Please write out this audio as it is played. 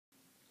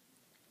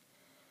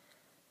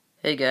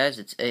Hey guys,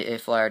 it's AA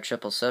Flyer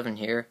 777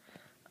 here,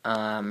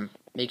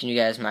 making you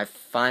guys my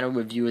final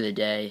review of the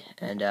day,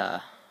 and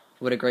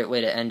what a great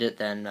way to end it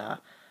than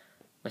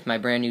with my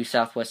brand new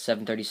Southwest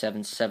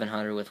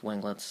 737-700 with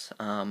winglets.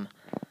 The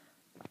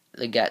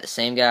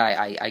same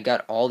guy. I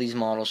got all these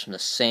models from the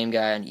same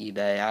guy on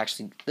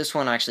eBay. This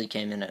one actually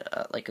came in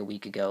like a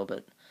week ago,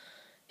 but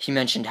he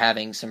mentioned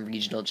having some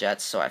regional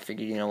jets, so I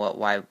figured, you know what,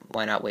 why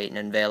not wait and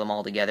unveil them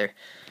all together.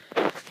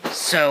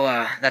 So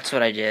that's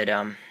what I did.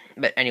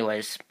 But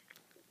anyways.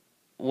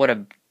 What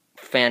a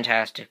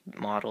fantastic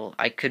model.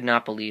 I could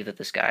not believe that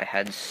this guy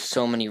had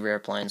so many rare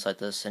planes like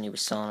this, and he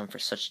was selling them for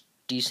such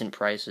decent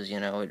prices,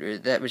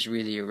 that was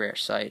really a rare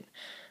sight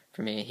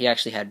for me. He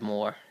actually had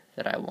more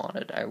that I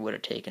wanted, I would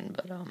have taken,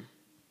 but,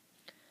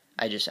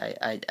 I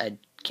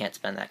can't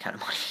spend that kind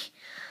of money.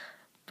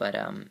 But,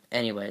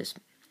 anyways,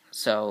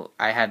 so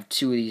I have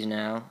two of these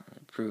now,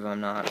 to prove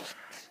I'm not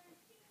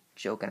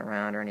joking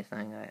around or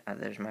anything.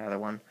 There's my other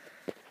one.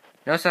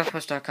 No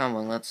Southwest.com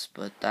winglets,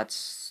 but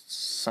that's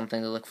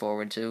something to look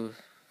forward to.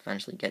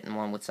 Eventually getting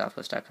one with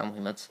Southwest.com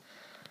winglets.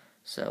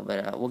 So,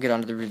 but we'll get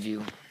on to the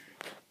review.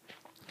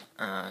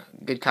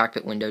 Good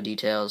cockpit window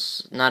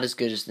details. Not as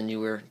good as the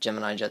newer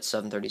Gemini Jet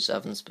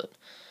 737s, but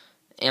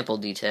ample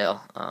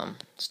detail.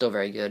 Still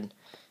very good.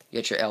 You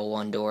get your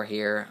L1 door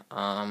here.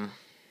 Your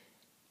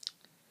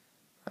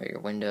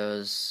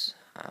windows.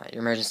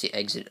 Your emergency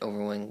exit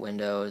overwing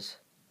windows.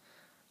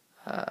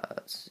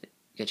 Let's see.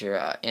 Get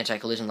your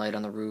anti-collision light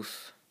on the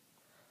roof.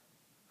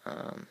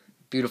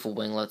 Beautiful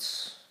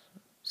winglets.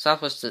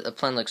 Southwest, a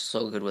plane looks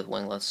so good with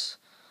winglets.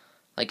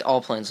 Like, all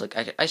planes look,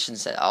 I shouldn't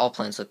say all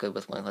planes look good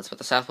with winglets, but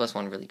the Southwest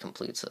one really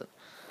completes it.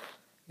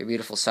 Your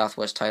beautiful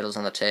Southwest titles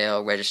on the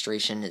tail.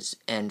 Registration is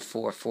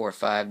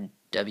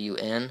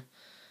N445WN.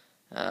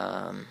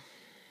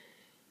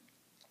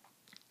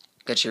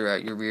 Got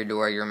your rear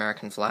door, your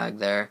American flag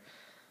there.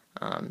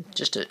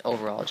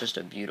 Overall, just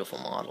a beautiful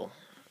model.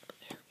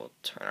 We'll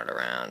turn it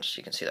around so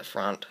you can see the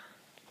front.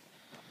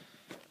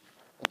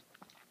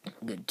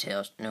 Good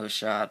tail nose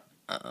shot.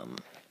 I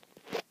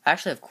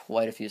actually have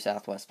quite a few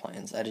Southwest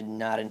planes. I did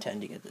not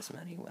intend to get this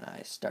many when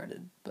I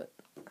started, but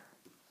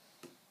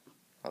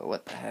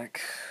what the heck.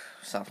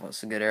 Southwest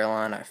is a good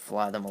airline. I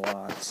fly them a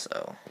lot,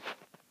 so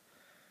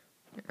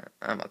yeah,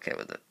 I'm okay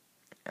with it.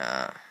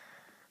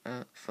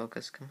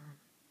 Focus, come on.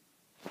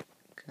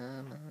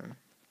 Come on.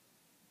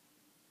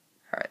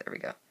 Alright, there we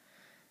go.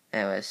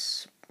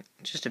 Anyways,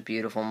 just a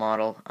beautiful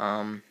model.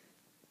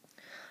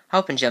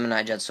 Hoping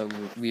Gemini Jets will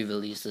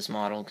re-release this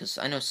model, because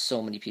I know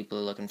so many people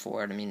are looking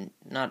for it. I mean,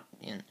 I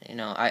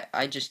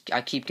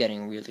keep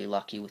getting really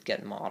lucky with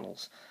getting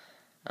models,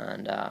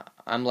 and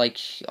I'm like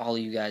all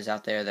of you guys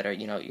out there that are,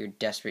 you're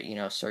desperate,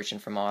 searching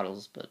for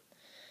models, but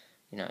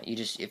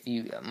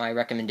my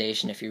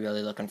recommendation, if you're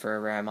really looking for a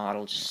rare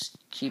model, just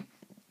keep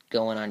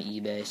going on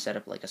eBay, set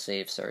up like a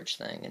save search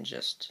thing, and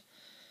just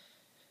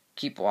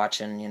keep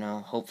watching.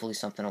 Hopefully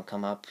something will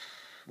come up.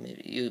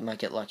 Maybe you might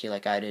get lucky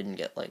like I did and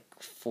get like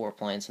 4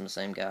 planes from the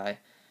same guy.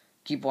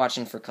 Keep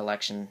watching for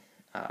collection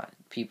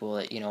people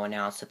that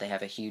announce that they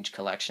have a huge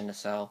collection to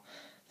sell.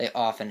 They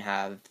often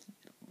have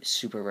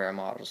super rare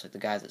models. Like the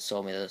guy that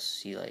sold me this,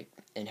 he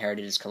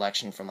inherited his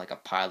collection from a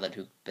pilot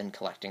who'd been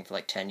collecting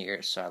for 10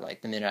 years. So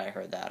the minute I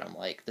heard that, I'm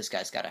like, this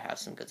guy's got to have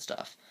some good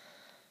stuff.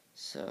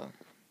 So,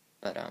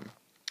 but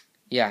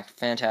yeah,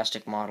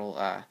 fantastic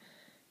model.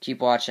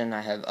 Keep watching.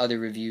 I have other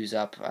reviews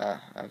up. I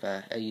have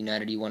a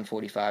United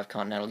E145,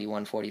 Continental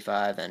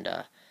E145,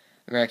 and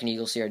American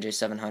Eagle CRJ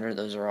 700.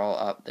 Those are all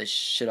up. They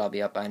should all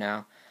be up by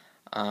now.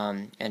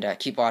 And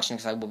keep watching,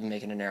 because I will be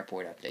making an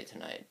airport update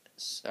tonight.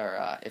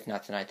 Or if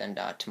not tonight, then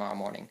tomorrow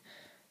morning.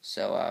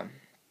 So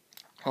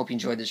hope you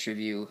enjoyed this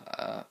review.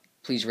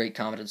 Please rate,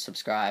 comment, and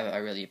subscribe. I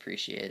really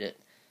appreciate it.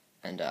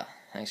 And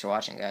thanks for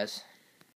watching, guys.